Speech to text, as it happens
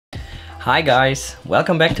Hi guys,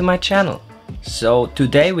 welcome back to my channel. So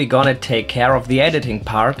today we're gonna take care of the editing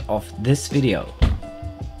part of this video.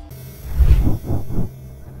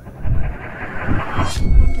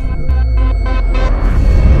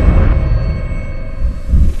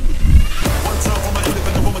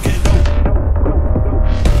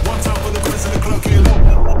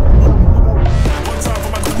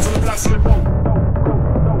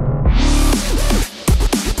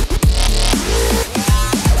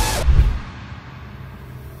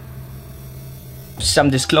 Some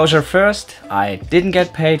disclosure first, I didn't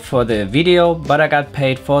get paid for the video, but I got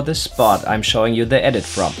paid for the spot I'm showing you the edit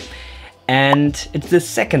from. And it's the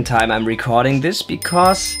second time I'm recording this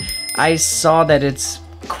because I saw that it's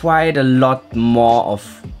quite a lot more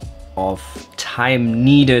of time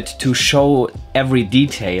needed to show every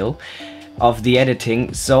detail of the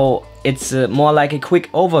editing. So it's more like a quick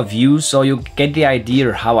overview, so you get the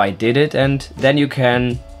idea how I did it, and then you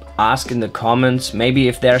can ask in the comments maybe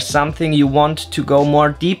if there's something you want to go more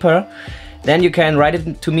deeper, then you can write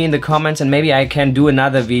it to me in the comments and maybe I can do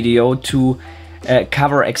another video to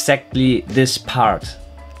cover exactly this part,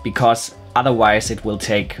 because otherwise it will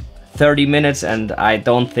take 30 minutes and I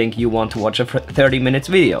don't think you want to watch a 30 minutes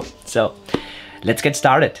video. So let's get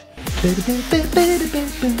started.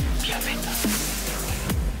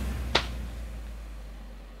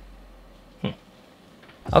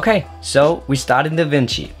 Okay, so we start in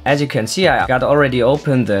DaVinci. As you can see, I got already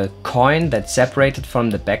open the coin that's separated from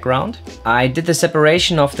the background. I did the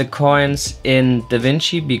separation of the coins in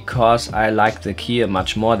DaVinci because I like the key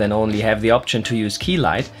much more than only have the option to use key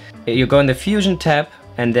light. You go in the Fusion tab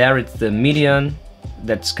and there it's the median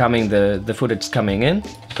that's coming, the footage coming in.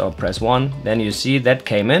 So press 1, then you see that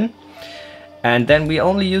came in. And then we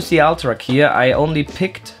only use the Ultra key. I only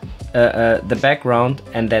picked the background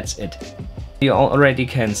and that's it. You already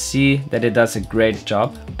can see that it does a great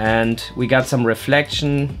job, and we got some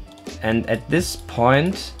reflection, and at this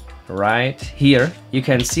point right here you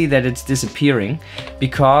can see that it's disappearing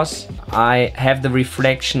because I have the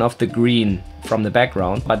reflection of the green from the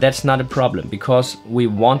background, but that's not a problem because we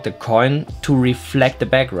want the coin to reflect the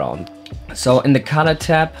background. So in the color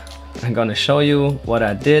tab I'm gonna show you what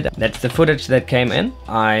I did. That's the footage that came in.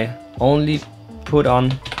 I only put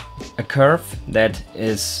on a curve that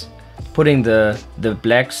is putting the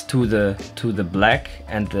blacks to the black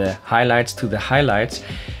and the highlights to the highlights.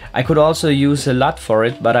 I could also use a LUT for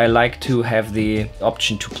it, but I like to have the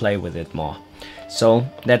option to play with it more. So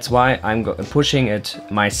that's why I'm pushing it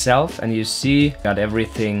myself, and you see got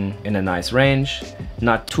everything in a nice range,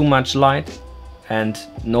 not too much light and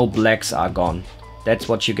no blacks are gone. That's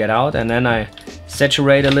what you get out, and then I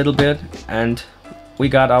saturate a little bit and we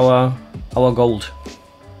got our gold.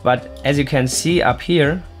 But as you can see up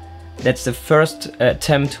here, that's the first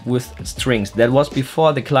attempt with strings. That was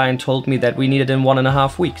before the client told me that we need it in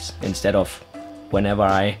 1.5 weeks instead of whenever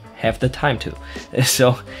I have the time to.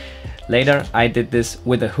 So later I did this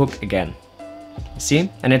with a hook again. See?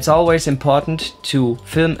 And it's always important to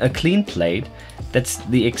film a clean plate. That's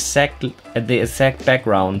the exact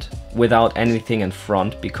background without anything in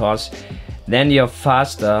front, because then you're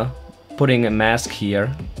faster putting a mask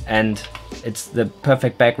here and it's the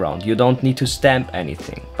perfect background. You don't need to stamp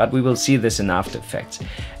anything, but we will see this in After Effects.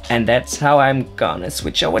 And that's how I'm gonna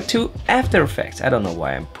switch over to After Effects. I don't know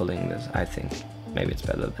why I'm pulling this. I think maybe it's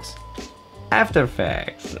better this. After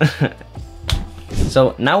Effects.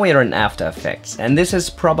 So now we are in After Effects, and this is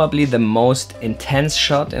probably the most intense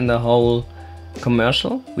shot in the whole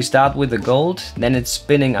commercial. We start with the gold, then it's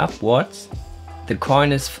spinning upwards. The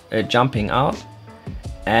coin is jumping out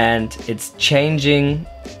and it's changing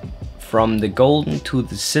from the golden to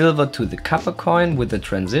the silver to the copper coin with the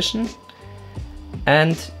transition,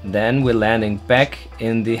 and then we're landing back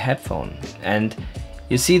in the headphone. And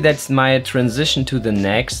you see that's my transition to the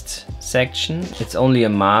next section. It's only a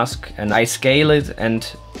mask, and I scale it and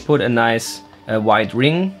put a nice white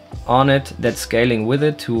ring on it that's scaling with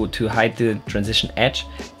it to hide the transition edge.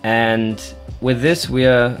 And with this we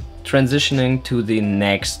are transitioning to the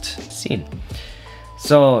next scene.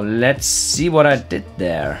 So let's see what I did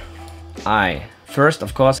there. I first,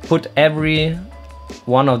 of course, put every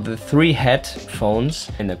one of the 3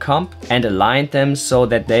 headphones in a comp and aligned them so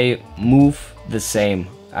that they move the same.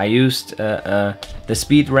 I used the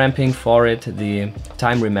speed ramping for it, the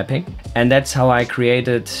time remapping, and that's how I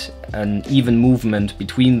created an even movement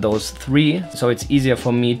between those 3, so it's easier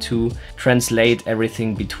for me to translate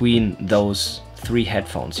everything between those 3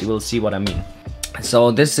 headphones. You will see what I mean.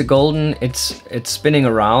 So this is the golden, it's spinning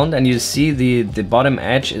around, and you see the bottom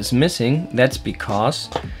edge is missing. That's because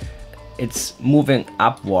it's moving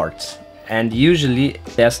upwards and usually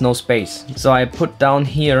there's no space. So I put down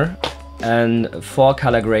here an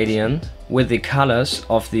 4-color gradient with the colors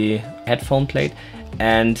of the headphone plate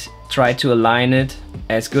and try to align it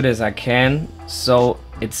as good as I can, so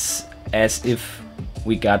it's as if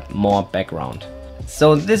we got more background.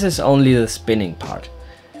 So this is only the spinning part.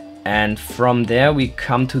 And from there we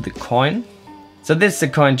come to the coin. So this is the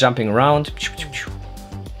coin jumping around.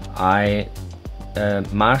 I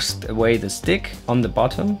masked away the stick on the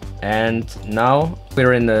bottom, and now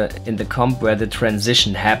we're in the comp where the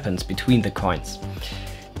transition happens between the coins.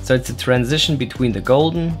 So it's a transition between the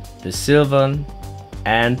golden, the silver,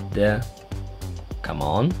 and the, come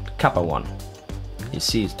on, copper one. You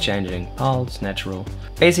see it's changing, pulse, natural.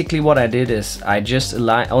 Basically what I did is I just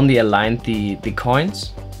only aligned the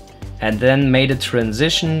coins and then made a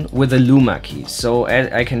transition with a luma key. So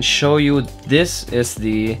I can show you, this is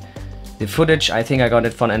the footage. I think I got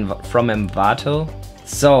it from Envato.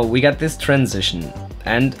 So we got this transition,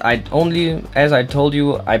 and I only, as I told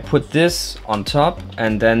you, I put this on top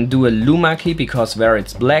and then do a luma key, because where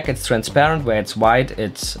it's black it's transparent, where it's white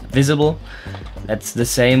it's visible. That's the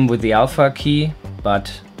same with the alpha key,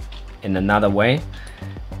 but in another way.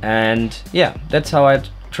 And yeah, that's how I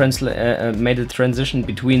made a transition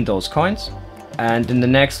between those coins. And in the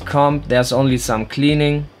next comp there's only some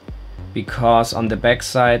cleaning, because on the back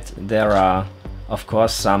side there are of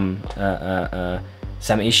course some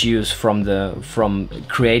issues from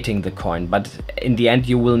creating the coin, but in the end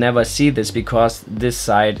you will never see this because this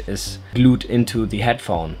side is glued into the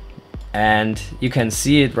headphone. And you can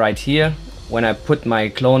see it right here. When I put my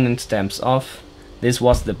cloning stamps off, this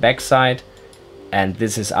was the back side, and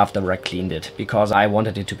this is after I cleaned it, because I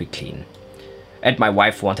wanted it to be clean. And my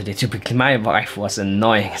wife wanted it to be clean. My wife was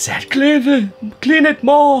annoying, said, clean it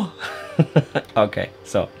more. Okay,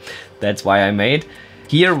 so that's why I made.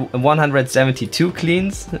 Here 172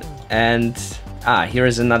 cleans, and here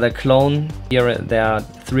is another clone. Here there are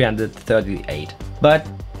 338. But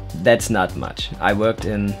that's not much. I worked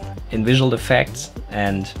in visual effects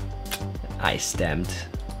and I stamped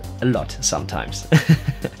a lot sometimes.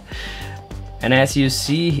 And as you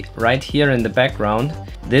see right here in the background,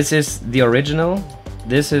 this is the original.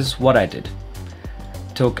 This is what I did.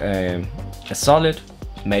 Took a solid,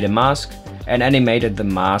 made a mask, and animated the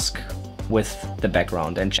mask with the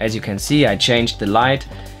background. And as you can see, I changed the light,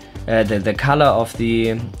 the color of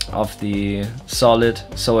the solid,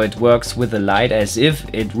 so it works with the light as if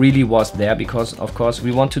it really was there, because of course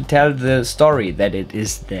we want to tell the story that it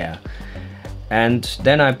is there. And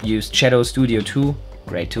then I used Shadow Studio 2,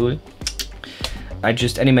 great tool. I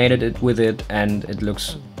just animated it with it, and it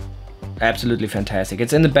looks absolutely fantastic.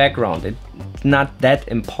 It's in the background, it's not that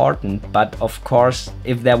important, but of course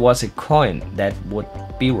if there was a coin that would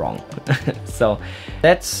be wrong. So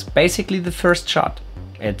that's basically the first shot.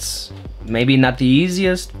 It's maybe not the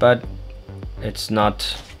easiest, but it's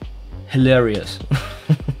not hilarious.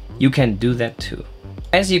 You can do that too.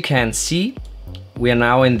 As you can see, we are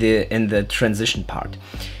now in the transition part.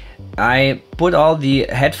 I put all the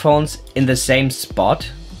headphones in the same spot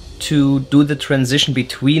to do the transition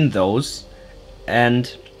between those,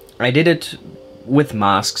 and I did it with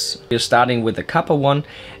masks. We're starting with the copper one,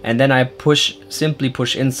 and then I simply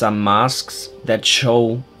push in some masks that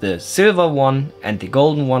show the silver one and the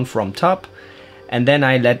golden one from top, and then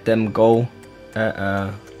I let them go,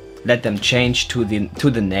 let them change to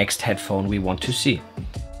the next headphone we want to see.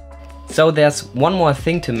 So there's one more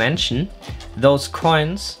thing to mention. Those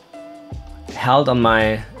coins held on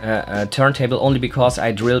my turntable only because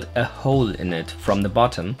I drilled a hole in it from the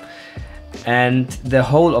bottom, and the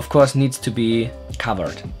hole of course needs to be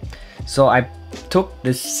covered. So I took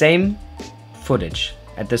the same footage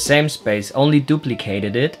at the same space, only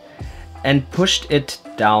duplicated it and pushed it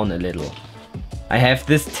down a little. I have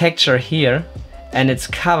this texture here, and it's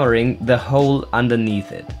covering the hole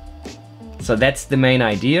underneath it. So that's the main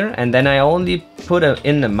idea, and then I only put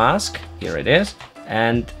in the mask, here it is,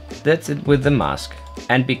 and that's it with the mask.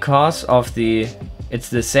 And because of it's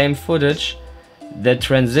the same footage, the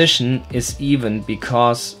transition is even,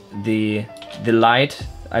 because the light,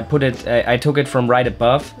 I took it from right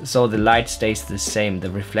above, so the light stays the same, the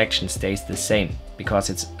reflection stays the same, because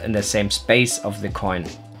it's in the same space of the coin.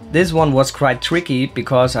 This one was quite tricky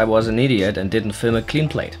because I was an idiot and didn't film a clean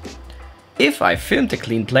plate. If I filmed a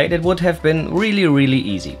clean plate, it would have been really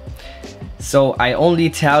easy. So I only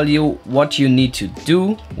tell you what you need to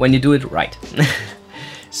do when you do it right.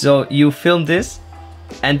 So you film this,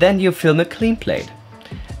 and then you film a clean plate.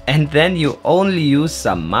 And then you only use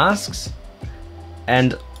some masks,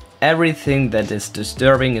 and everything that is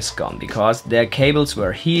disturbing is gone, because their cables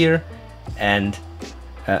were here, and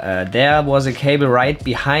there was a cable right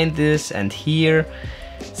behind this and here.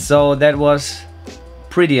 So that was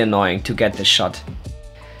pretty annoying to get the shot.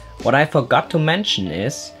 What I forgot to mention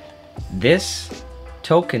is this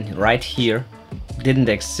token right here didn't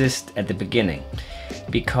exist at the beginning,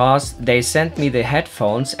 because they sent me the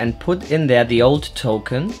headphones and put in there the old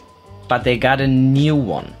token, but they got a new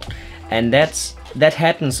one. And that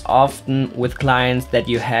happens often with clients, that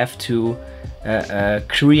you have to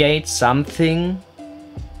create something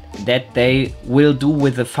that they will do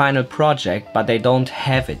with the final project, but they don't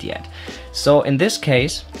have it yet. So in this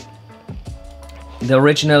case, the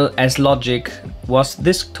original as logic was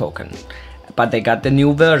this token, but they got the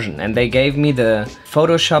new version and they gave me the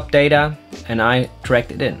Photoshop data and I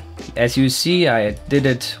dragged it in. As you see, I did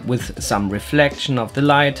it with some reflection of the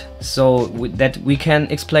light, so that we can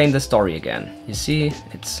explain the story again. You see,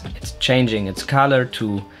 it's changing its color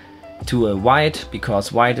to a white,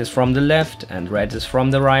 because white is from the left and red is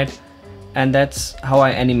from the right. And that's how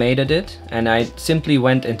I animated it. And I simply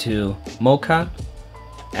went into Mocha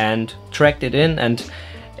and tracked it in, and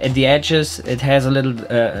at the edges it has a little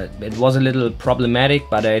it was a little problematic,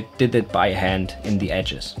 but I did it by hand in the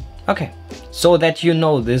edges. Okay, so that you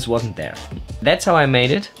know this wasn't there. That's how I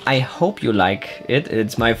made it. I hope you like it.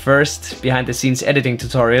 It's my first behind the scenes editing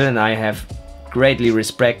tutorial, and I have greatly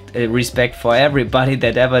respect for everybody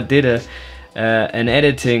that ever did an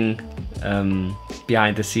editing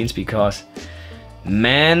behind the scenes, because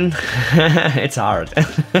man, it's hard.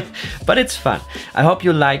 But it's fun. I hope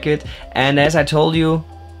you like it, and as I told you,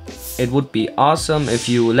 it would be awesome if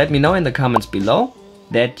you let me know in the comments below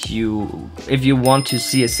that if you want to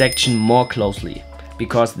see a section more closely,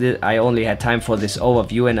 because I only had time for this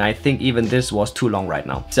overview, and I think even this was too long right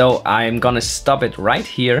now. So I'm gonna stop it right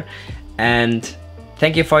here, and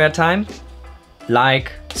thank you for your time.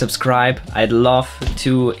 Like, subscribe. I'd love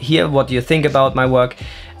to hear what you think about my work,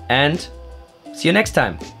 and see you next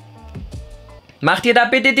time. Macht ihr da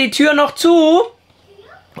bitte die Tür noch zu?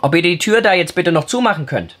 Ob ihr die Tür da jetzt bitte noch zumachen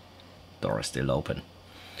könnt? Door is still open.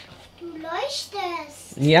 Du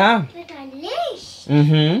leuchtest. Ja. Mit deinem Licht.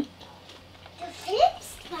 Mhm. Du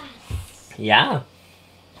filmst was. Ja.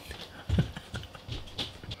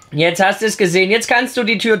 Jetzt hast du es gesehen. Jetzt kannst du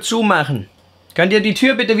die Tür zumachen. Könnt ihr die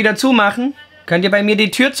Tür bitte wieder zumachen? Könnt ihr bei mir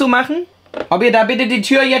die Tür zumachen? Ob ihr da bitte die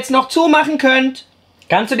Tür jetzt noch zumachen könnt?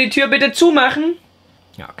 Kannst du die Tür bitte zumachen?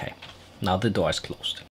 Ja, okay. Now the door is closed.